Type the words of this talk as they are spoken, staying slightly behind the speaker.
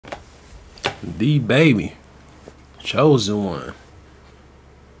DeeBaby, chosen one.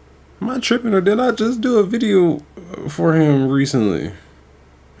 Am I tripping, or did I just do a video for him recently?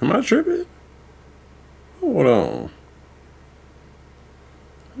 Am I tripping? Hold on.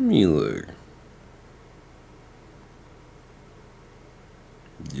 Let me look.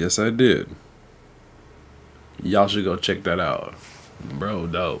 Yes, I did. Y'all should go check that out. Bro,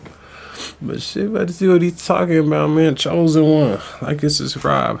 dope. But shit, about to see what he's talking about, man. Chosen one. Like and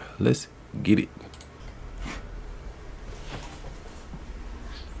subscribe. Let's get it.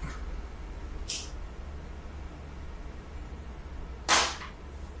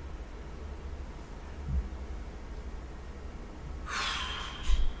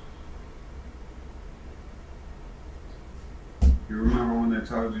 You remember when they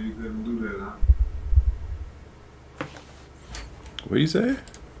told you you couldn't do that, huh? What you say?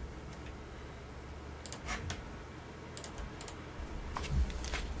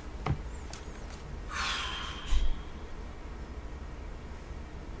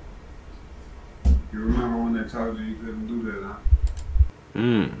 You remember when they told you you couldn't do that, huh?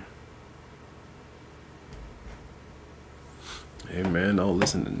 Hey man, don't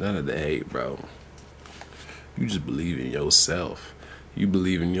listen to none of the hate, bro. You just believe in yourself. You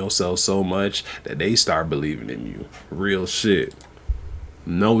believe in yourself so much that they start believing in you. Real shit.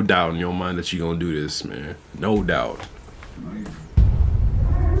 No doubt in your mind that you're gonna do this, man. No doubt.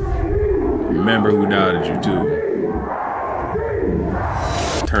 Remember who doubted you too.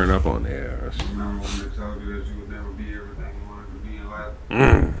 Turn up on their ass. Remember when they told you that you would never be everything you wanted to be in life? I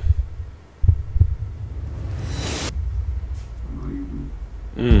know you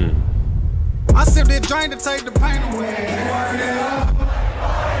do. I sipped that drink to take the pain away.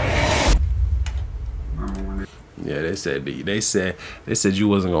 Yeah, they said you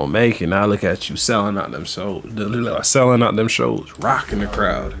wasn't gonna make it. Now look at you selling out them shows, rocking the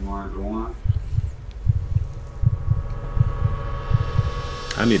crowd.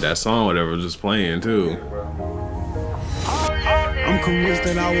 I need that song, whatever, just playing too. I'm convinced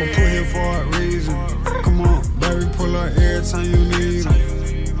that I was put here for a reason. Come on, baby, pull up every time you need it.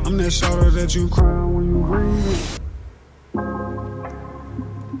 I'm that shoulder that you cry when you breathe.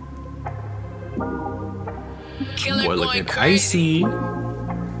 Boy, looking icy. Yo,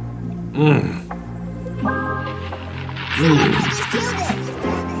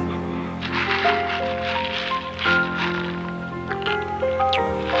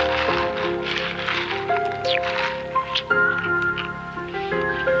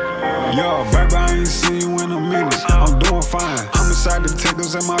 baby, I ain't seen you in a minute. I'm doing fine. Homicide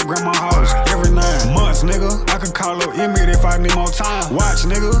detectives at my grandma's house every 9 months, nigga. I can call up Emmett if I need more time. Watch,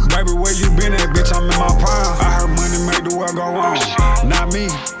 nigga. Baby, where you been at, bitch? I'm in my prime. I heard money make the world go wrong. Not me.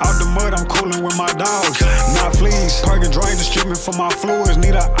 Out the mud, I'm cooling with my dogs. Not fleas. Perkin drain the treatment for my fluids.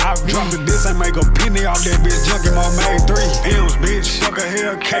 Need a IV. Drop the disc and make a penny off that bitch. Junkie more made 3 M's, bitch. Fuck a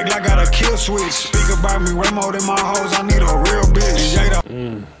hair cake like I got a kill switch. Speak about me way more than my hoes. I need a real bitch.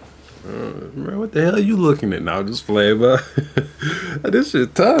 Man, what the hell are you looking at now? Just play, bro. This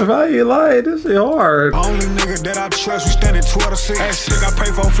shit tough. I ain't lying. This shit hard. Only nigga that I trust, we standing 12 to 6. That shit I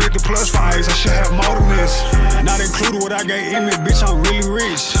pay for 50 plus for ice. I should have more than this. Not included what I gave Emmett, bitch, I'm really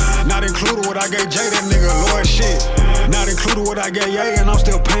rich. Not included what I gave Jay, that nigga, Lord shit. Not included what I gave Ye, and I'm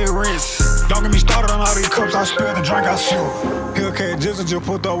still paying rents. Don't get me started on all these cups, I spilled the drink, I shoot. Hellcat just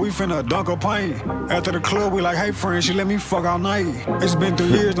put up, we finna dunk a paint. After the club, we like, hey friend, she let me fuck all night. It's been 3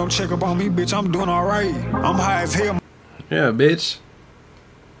 years, don't check up on me, bitch, I'm doing alright. I'm high as hell. Yeah, bitch.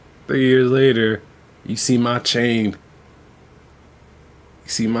 3 years later, you see my chain. You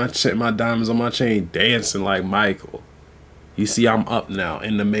see my diamonds on my chain dancing like Michael. You see I'm up now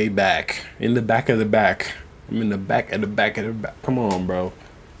in the Maybach, in the back of the back. I'm in the back of the back of the back. Come on, bro.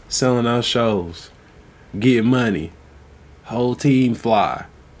 Selling out shows, getting money, whole team fly.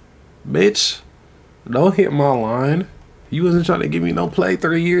 Bitch, don't hit my line. You wasn't trying to give me no play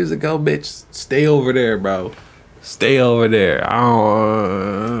 3 years ago, bitch. Stay over there, bro. Stay over there.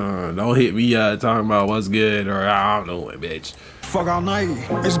 Don't hit me up talking about what's good or I don't know it, bitch. Fuck all night.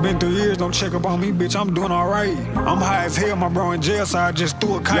 It's been 3 years, don't check up on me, bitch, I'm doing alright. I'm high as hell, my bro in jail, so I just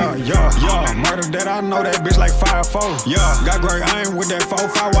threw a kite. Yeah. Murder that, I know that bitch like 5'4". Yeah. Got great aim with that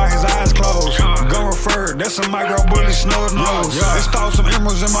 4-5 while his eyes closed. Gun referred, that's a micro bullet, snub nose. Install some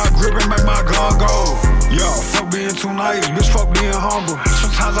emeralds in my grip and make my gun go. Yeah, fuck being too nice, bitch, fuck being humble.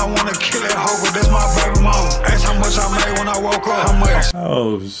 Sometimes I wanna kill that hoe, but that's my baby mama. Ask how much I made when I woke up, how much?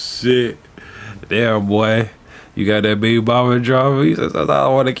 Oh, shit. Damn, boy. You got that big mama drama? He says, I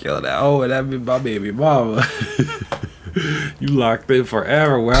don't want to kill that hoe, and that be my baby mama. You locked in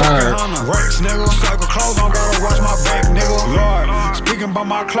forever. Where Rex, nigga. Cycle clothes, don't gotta watch my back, nigga. Lord, speaking about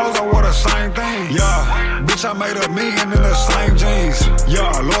my clothes, I wore the same thing. Yeah, bitch, I made $1 million in the same jeans.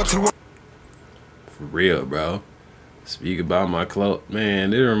 Yeah, loyalty. For real, bro. Speak about my clothes,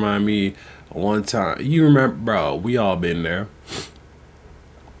 man. It remind me of one time. You remember, bro? We all been there.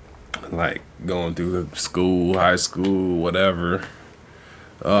 Like going through the school, high school, whatever.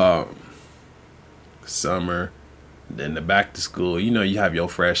 Summer, then the back to school. You know, you have your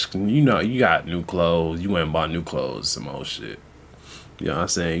fresh. You know, you got new clothes. You went and bought new clothes, some old shit. You know what I'm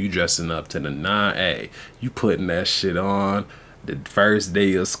saying? You dressing up to the 9A. You putting that shit on the first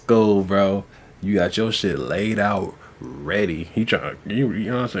day of school, bro. You got your shit laid out, ready. You know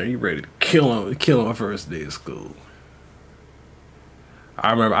what I'm saying? You ready to kill him first day of school.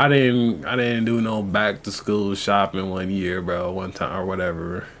 I remember I didn't do no back to school shopping one year, bro, one time or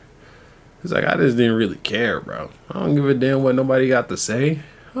whatever. It's like I just didn't really care, bro. I don't give a damn what nobody got to say.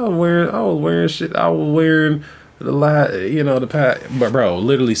 I was wearing shit. I was wearing the past, but bro,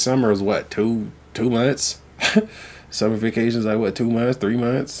 literally summer was what, two months? Summer vacations like what, 2 months, 3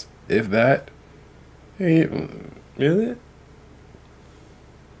 months, if that. Really?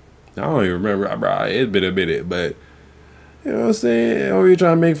 I don't even remember, bro. It's been a minute, but you know what I'm saying? Or you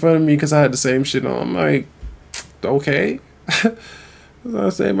trying to make fun of me because I had the same shit on? I'm like, okay. You know what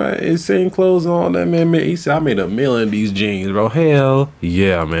I'm saying, man? It's same clothes on that man. He said I made $1 million in these jeans, bro. Hell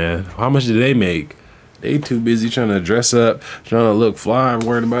yeah, man. How much did they make? They too busy trying to dress up, trying to look fly, and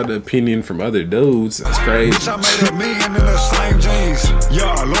worrying about the opinion from other dudes. That's crazy. Bitch, I made $1 million in the same jeans.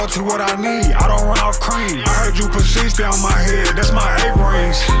 Yeah, loyalty what I need. I don't run off cream. I heard you put 60 on my head. That's my 8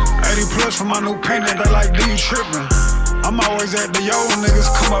 rings. 80 plus for my new pendant. They like D tripping. I'm always at the yo, niggas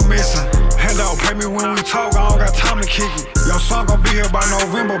come up missing. Handout, pay me when we talk, I don't got time to kick it. Your son gon' be here by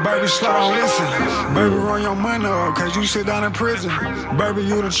November, baby, slow down, listen. Baby, run your money up, cause you sit down in prison. Baby,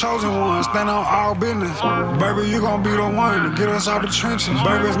 you the chosen one, stand on all business. Baby, you gon' be the one to get us out the trenches.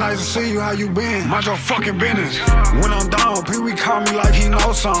 Baby, it's nice to see you, how you been? Mind your fucking business. When I'm down, Pee-wee call me like he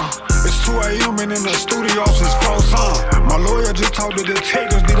knows something. It's 2 a.m. and in the studio since 4 songs. My lawyer just told the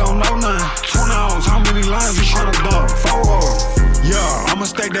detectives they don't know nothing. 20 ounce, how many lines you tryna dump? 4. Yeah, I'ma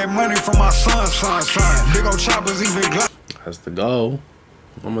stake that money from my son. Big old choppers even glass. That's the goal.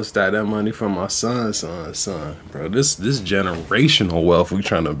 I'm gonna stack that money from my son. Bro, this generational wealth we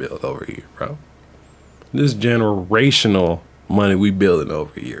trying to build over here, bro. This generational money we building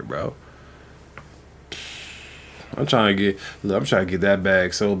over here, bro. I'm trying to get that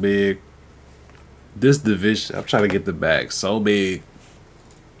bag so big. This division, I'm trying to get the bag so big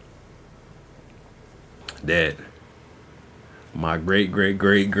that my great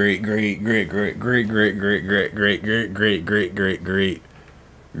grandchildren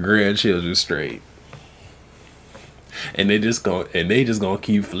straight, and they just gonna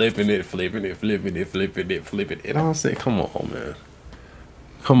keep flipping it. And I'm saying, come on, man.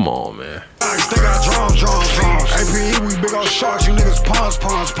 They got drums. APE, we big old sharks, you niggas pawns.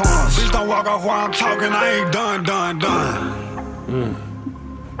 Bitch, don't walk off while I'm talking, I ain't done.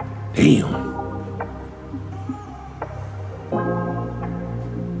 Damn.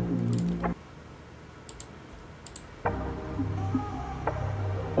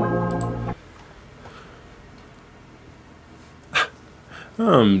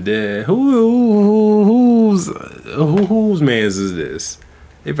 I'm dead. Whose man's is this?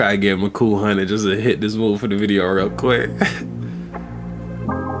 They probably gave him a cool 100 just to hit this move for the video real quick.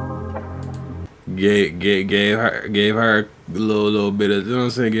 gave her a little bit of, you know what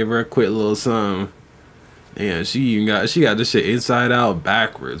I'm saying? Gave her a quick little something. Damn, she got this shit inside out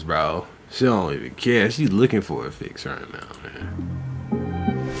backwards, bro. She don't even care. She's looking for a fix right now, man.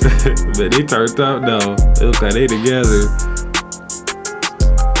 But they turned up though. It looks like they together.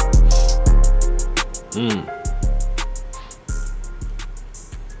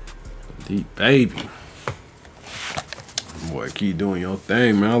 DeeBaby. Boy, keep doing your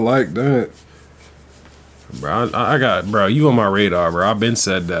thing, man. I like that. Bro, I got, bro, you on my radar, bro. I've been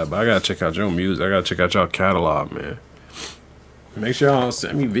said that, but I gotta check out your music. I gotta check out your catalog, man. Make sure y'all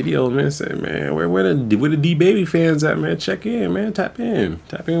send me videos, man. Say, man, where the DeeBaby fans at, man? Check in, man. Tap in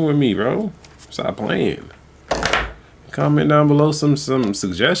with me, bro. Stop playing. Comment down below some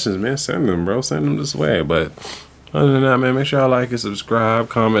suggestions, man. Send them, bro. Send them this way. But other than that, man, make sure y'all like and subscribe.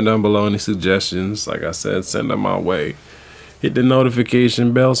 Comment down below any suggestions. Like I said, send them my way. Hit the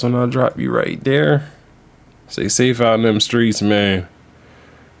notification bell so when I drop you right there. Stay safe out in them streets, man.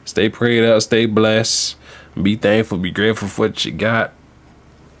 Stay prayed up, stay blessed. Be thankful, be grateful for what you got.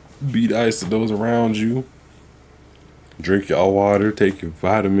 Be nice to those around you. Drink your water, take your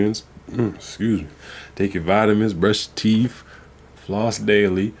vitamins. Excuse me. Take your vitamins, brush your teeth, floss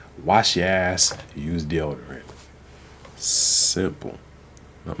daily, wash your ass, use deodorant. Simple.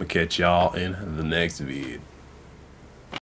 I'm gonna catch y'all in the next vid.